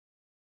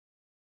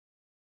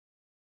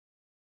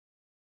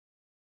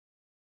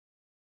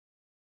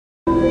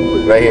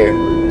right here.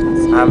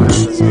 I haven't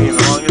had this beer in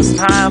the longest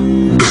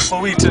time.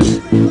 But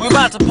we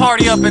about to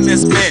party up in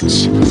this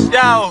bitch.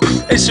 Yo,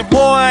 it's your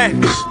boy.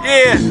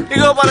 Yeah, you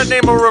go by the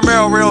name of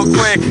Romero real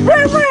quick.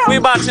 We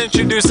about to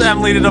introduce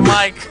Emily to the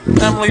mic.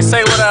 Emily,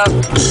 say what up.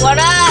 What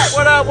up?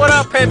 What up, what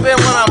up, pimpin'?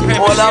 What up, pimpin'?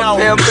 What up,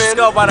 Yo, pimpin'? Let's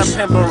go by the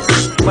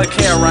pimpin'. Like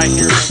here, right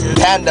here, nigga.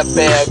 Panda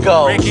bear,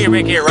 go.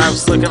 Ricky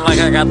Rouse, looking like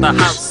I got the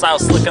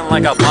house, looking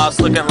like a boss,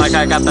 looking like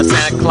I got the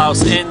Santa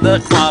Claus in the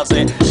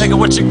closet. Nigga,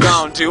 what you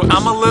gon' do?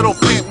 I'm a little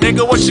pimp,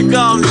 nigga, what you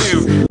gon'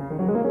 do?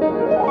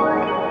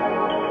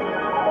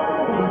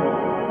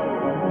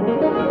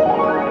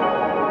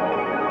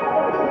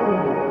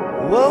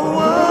 Whoa,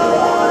 whoa,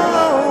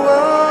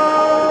 whoa,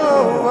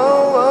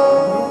 whoa,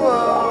 whoa.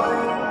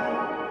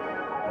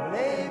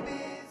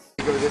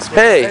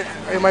 Hey,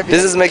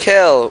 this is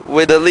Mikhail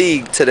with the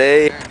league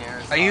today.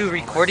 Are you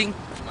recording?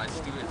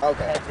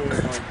 Okay.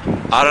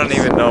 I don't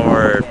even know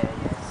where.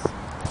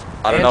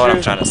 I don't know what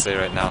I'm trying to say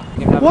right now.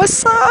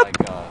 What's up?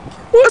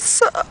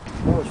 What's up?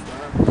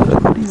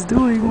 Look what he's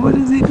doing. What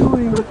is he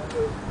doing? What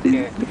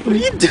are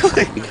you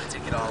doing?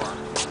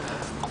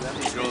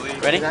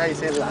 Ready?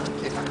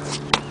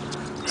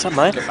 What's up,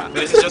 man?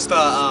 This is just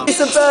a. It's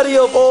a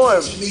patio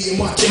form.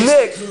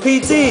 Nick,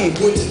 PT.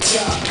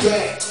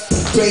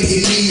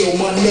 Leo,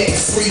 my neck,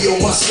 free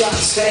on my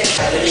socks. Let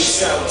me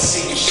shout,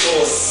 see you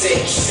sure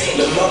sick.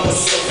 The mama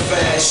so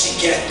fast, she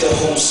got the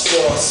whole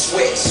store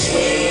switch.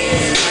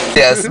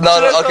 Yes,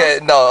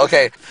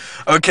 okay.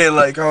 Okay,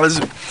 like I was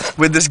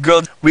with this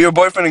girl, we were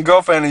boyfriend and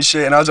girlfriend and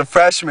shit, and I was a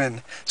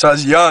freshman, so I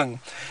was young.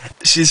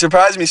 She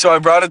surprised me, so I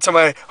brought it to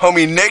my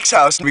homie Nick's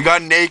house. We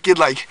got naked,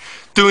 like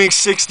doing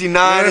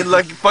 69 and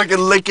like fucking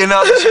licking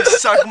up. She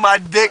sucked my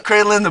dick,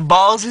 cradling the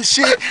balls and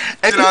shit.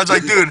 And I was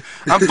like, dude,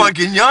 I'm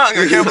fucking young.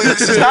 I can't believe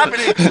this is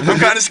happening. I'm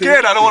kind of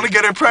scared. I don't want to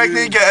get her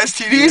pregnant, get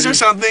STDs or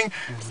something.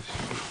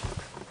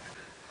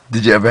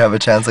 Did you ever have a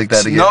chance like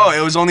that again? No,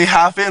 it was only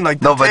half in, like.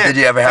 No, but did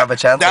you ever have a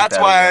chance like that?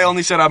 That's why again? I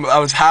only said I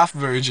was half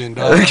virgin,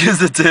 dog. Because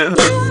the two.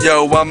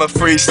 Yo, I'm a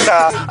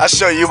freestyle. I'll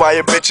show you why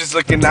your bitch is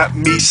looking at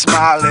me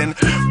smiling,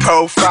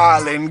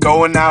 profiling,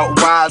 going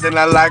out wild, and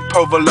I like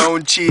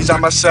provolone cheese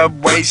on my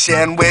Subway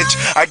sandwich.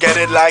 I get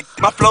it like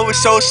my flow is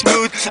so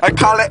smooth. I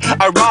call it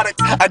ironic.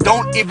 I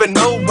don't even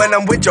know when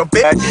I'm with your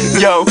bitch.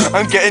 Yo,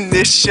 I'm getting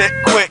this shit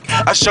quick.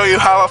 I'll show you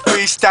how I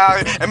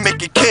freestyle and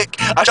make it kick.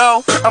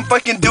 I'm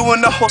fucking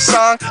doing the whole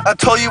song. I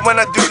told you when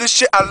I do this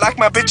shit, I like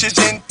my bitches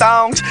in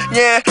thongs.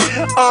 Yeah,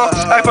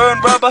 I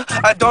burn rubber.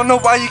 I don't know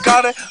why you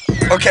got it.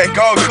 Okay,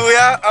 go,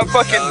 Kuya. I'm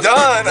fucking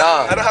done.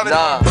 I don't have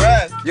enough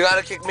breath. You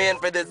gotta kick me in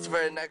for this for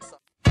the next song.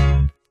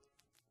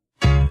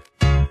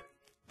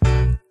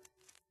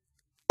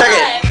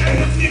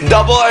 Second.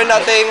 Double or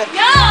nothing.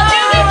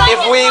 If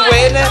we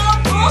win,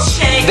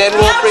 then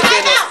we'll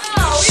freaking.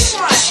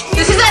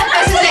 This is it.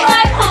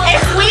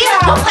 If we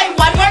play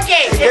one more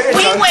game, if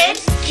we win,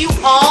 you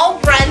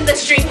all run the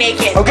street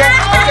naked. Okay,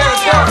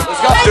 let's go.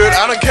 Dude,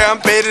 I don't care. I'm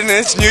baiting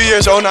this. New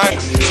Year's 09.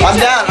 I'm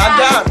down. I'm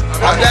down.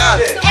 I'm down.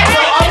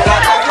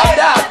 I'm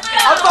down.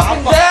 I'm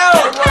fucking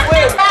down.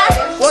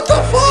 What the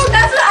fuck?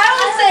 That's what I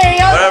was saying.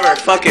 Whatever,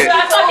 fuck it.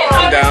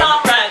 I'm down. I'm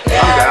down.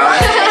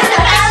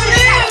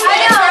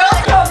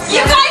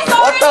 You guys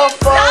What the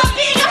fuck? stop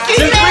being a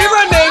Since we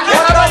run naked,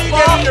 how about you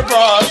getting your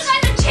bras? You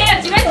guys a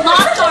chance. You guys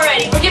lost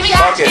already. We're giving you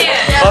a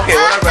chance. Fuck it,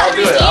 whatever. I'll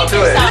do it. I'll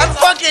do it. I'm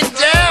fucking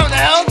down.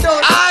 Hell no.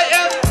 I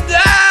am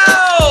down.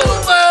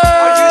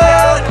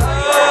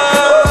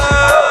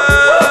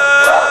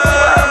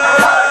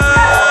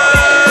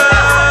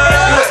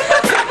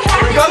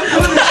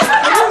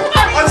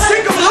 I'm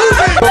sick of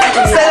losing.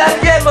 Say that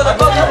again,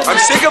 motherfucker. I'm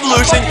sick of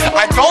losing.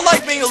 I don't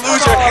like being a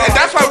loser, and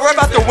that's why we're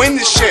about to win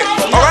this shit.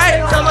 All right?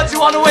 How much you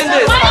want to win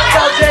this?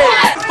 Tell Jay.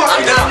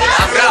 I'm down.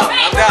 I'm down.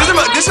 I'm down.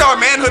 This is our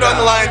manhood on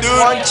the line, dude.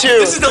 1, 2,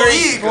 This is the 3,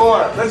 league.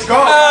 4. Let's go.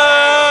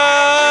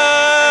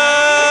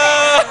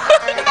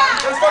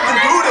 Let's fucking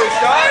do this,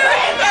 guys.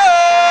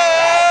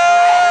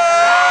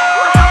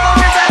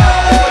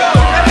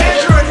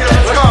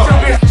 Let's go.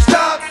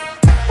 Stop.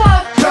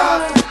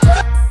 Drop.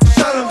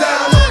 Shut them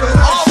down. Open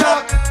up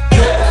shop.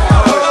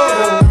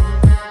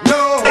 No.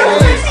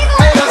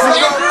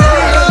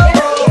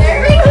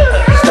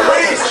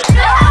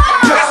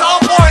 It's all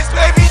boys,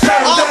 baby.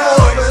 All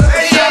boys.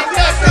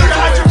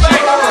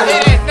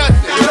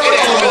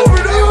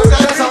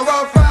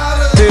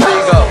 Dude, there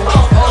you go.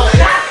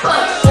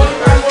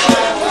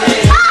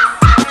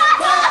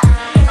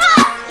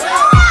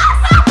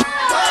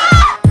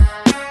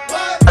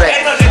 Okay,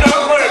 there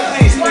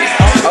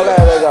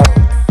you go.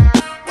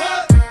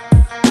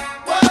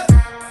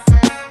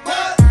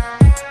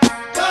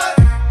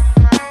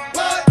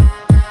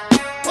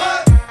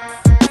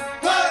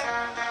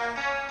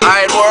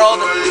 Alright, world.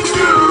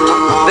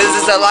 This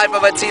is the life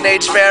of a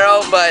teenage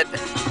pharaoh, but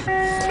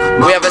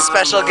We have a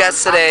special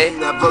guest today,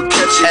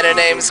 and her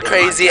name's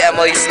Crazy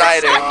Emily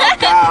Snyder.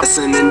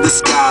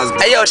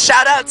 Hey yo,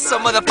 shout outs to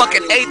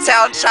motherfucking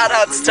A-Town, shout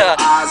outs to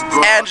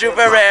Andrew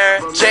Barrere,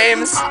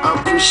 James,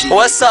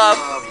 what's up?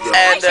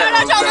 And shout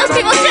out to all those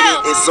people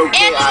too.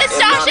 And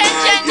Nastasha and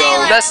Jen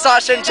Naylor.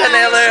 Nastasha and Jen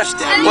Naylor,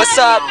 what's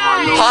up?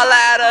 Holla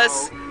at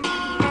us.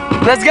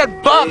 Let's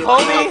get buck,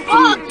 homie.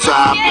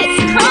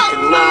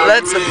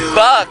 Let's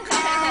buck.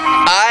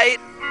 Aight.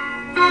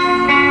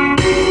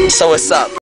 So what's up?